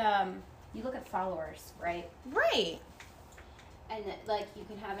followers, right? Right. And like you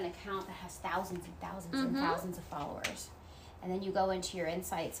can have an account that has thousands and thousands and thousands of followers, and then you go into your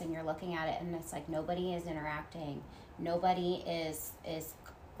insights and you're looking at it, and it's like nobody is interacting, nobody is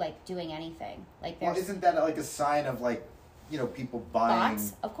like doing anything. Like, well, isn't that like a sign of like, you know, people buying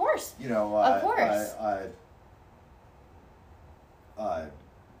bots? Of course. You know, of course.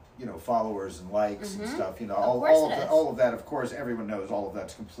 You know, followers and likes and stuff. You know, all of that. Of course, everyone knows all of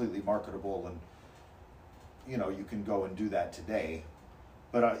that's completely marketable and. You know, you can go and do that today,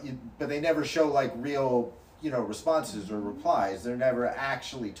 but they never show like real, you know, responses or replies. They're never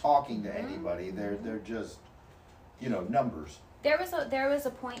actually talking to anybody. They're just, you know, numbers. There was a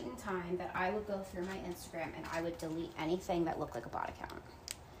point in time that I would go through my Instagram and I would delete anything that looked like a bot account.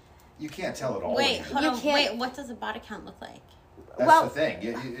 You can't tell it all. Wait, hold on. Wait, what does a bot account look like? That's the thing.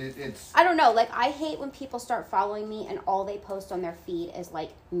 It's. I don't know. Like, I hate when people start following me and all they post on their feed is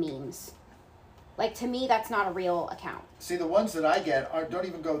like memes. Like, to me, that's not a real account. See, the ones that I get don't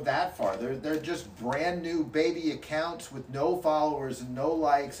even go that far. They're just brand new baby accounts with no followers and no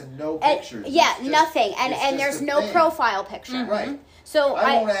likes and no pictures. Nothing. And there's no profile picture. Mm-hmm. Right. So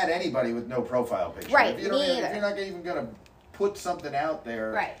I won't add anybody with no profile picture. Right, If you're not even going to put something out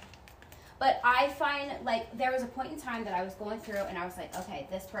there. Right. But I find, like, there was a point in time that I was going through and I was like, okay,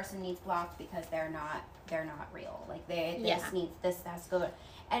 this person needs blocked because they're not real. Like, this has to go.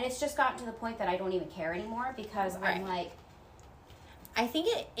 And it's just gotten to the point that I don't even care anymore because I'm like... I think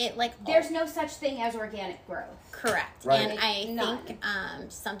it like... There's no such thing as organic growth. Correct. Right. And I think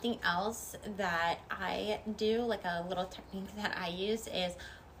something else that I do, like a little technique that I use is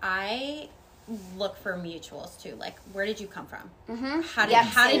I look for mutuals too. Like, where did you come from? Mm-hmm. How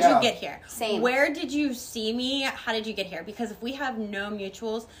did you get here? Same. Where did you see me? How did you get here? Because if we have no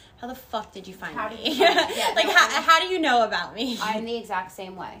mutuals, how the fuck did you find me? How do you know about me? I'm the exact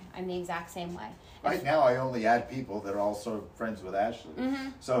same way. Right now, I only add people that are also friends with Ashley. Mm-hmm.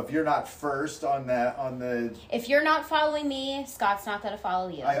 So if you're not first on the... If you're not following me, Scott's not going to follow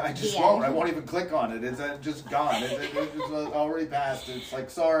you. I just won't. I won't even click on it. It's just gone. It's already passed. It's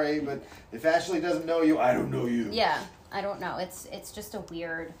like, sorry, but if Ashley doesn't know you, I don't know you. Yeah, I don't know. It's just a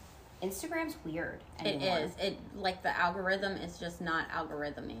weird... Instagram's weird anymore. It is. Like, the algorithm is just not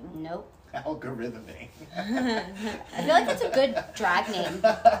algorithming. Nope. Algorithming. I feel like that's a good drag name.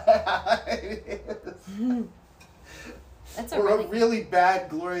 That's a really bad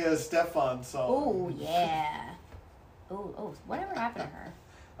Gloria Estefan song. Oh, yeah. Oh, whatever happened to her?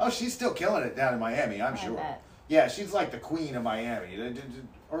 Oh, she's still killing it down in Miami, I'm sure. Bet. Yeah, she's like the queen of Miami.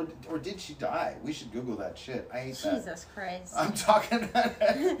 Or did she die? We should Google that shit. I hate that. Jesus Christ. I'm talking...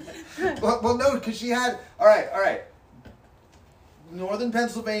 well, no, because she had... All right. Northern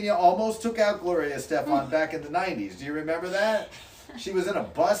Pennsylvania almost took out Gloria Estefan back in the 90s. Do you remember that? She was in a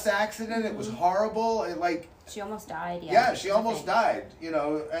bus accident. It was horrible. She almost died, yeah. Yeah, she almost died, you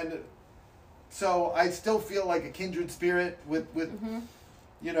know, and so I still feel like a kindred spirit with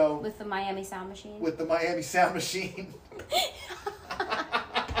you know... With the Miami Sound Machine? With the Miami Sound Machine.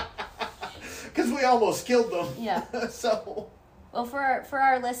 Because we almost killed them. Yeah. So... Well, for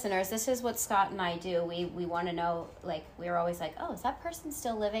our listeners, this is what Scott and I do. We want to know, like, we were always like, oh, is that person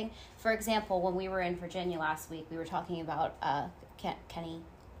still living? For example, when we were in Virginia last week, we were talking about Kenny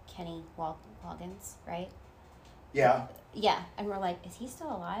Loggins, right? Yeah. Yeah, and we're like, is he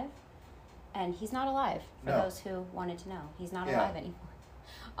still alive? And he's not alive, for those who wanted to know. He's not alive anymore.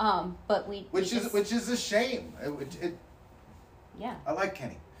 But which is a shame. Yeah. I like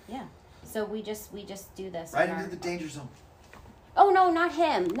Kenny. Yeah. So we just do this. Right into the danger zone. Oh, no, not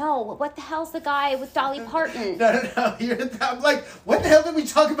him. No, what the hell's the guy with Dolly Parton? No. I'm like, when the hell did we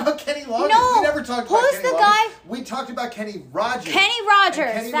talk about Kenny Loggins? No, We never talked about who's Kenny the Loggins. guy? We talked about Kenny Rogers. Kenny Rogers.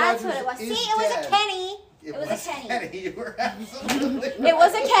 And Kenny That's Rogers what it was. is See, it was dead. a Kenny. It was a Kenny. You were absolutely right. It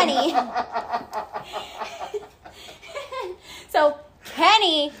was a Kenny. So,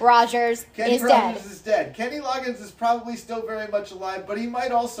 Kenny Rogers Kenny is Rogers dead. is dead. Kenny Loggins is probably still very much alive, but he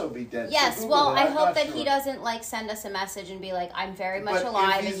might also be dead. So Yes, Google well, it. I I'm hope not that sure. he doesn't like send us a message and be like, "I'm very much But alive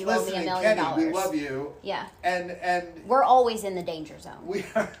if and he's you owe me $1 listening, million." Kenny, we love you. Yeah, And we're always in the danger zone. we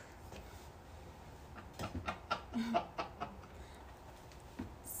are.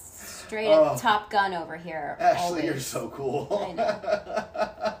 Straight up Top Gun over here. Ashley, always. you're so cool. I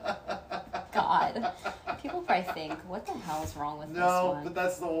know. God, people probably think, "What the hell is wrong with this No, one?" but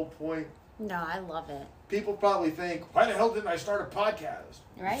that's the whole point. No, I love it. People probably think, why the hell didn't I start a podcast?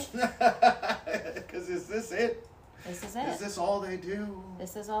 Right? Because is this it? This is it. Is this all they do?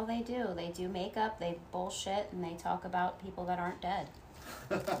 This is all they do. They do makeup, they bullshit, and they talk about people that aren't dead.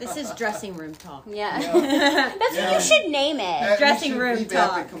 This is dressing room talk. Yeah. Yeah. That's what you should name it. Dressing room revamp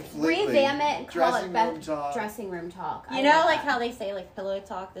talk. It completely. Revamp it and call Dressing it room talk. dressing room talk. You I know, like like that. how they say like pillow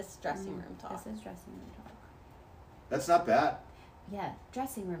talk. This is dressing room talk. This is dressing room talk. That's not bad. Yeah,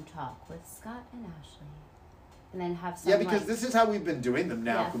 dressing room talk with Scott and Ashley. And then have some Yeah, because like, this is how we've been doing them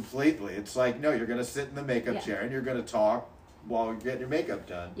now Yeah. completely. It's like, no, you're going to sit in the makeup Yeah. chair and you're going to talk while you're getting your makeup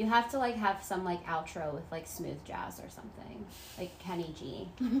done. you have to like have some like outro with like smooth jazz or something. Like Kenny G.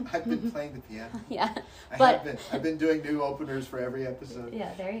 I've been playing the piano. Yeah. I But have been. I've been doing new openers for every episode.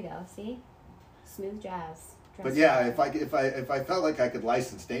 yeah, there you go. See? Smooth jazz. But Dressing yeah, room. if I felt like I could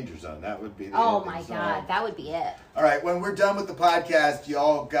license Danger Zone, that would be the Oh ending my song. god, that would be it. All right, when we're done with the podcast,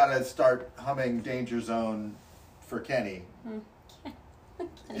 y'all gotta start humming Danger Zone for Kenny.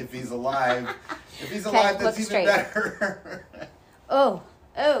 If he's alive. If he's Okay, alive, that's look even straight. better. Oh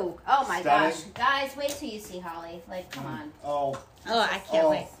my Stunning. gosh. Guys, wait till you see Holly. Like, come on. Oh, Oh, I can't Oh.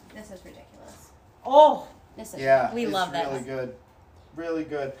 wait. This is ridiculous. Oh, This is yeah. We it's love that. really good. Really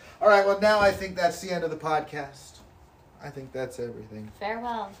good. All right, well, now I think that's the end of the podcast. I think that's everything.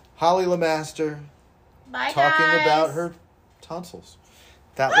 farewell. Holly Lemaster bye talking guys. about her tonsils.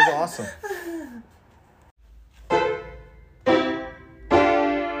 That was awesome.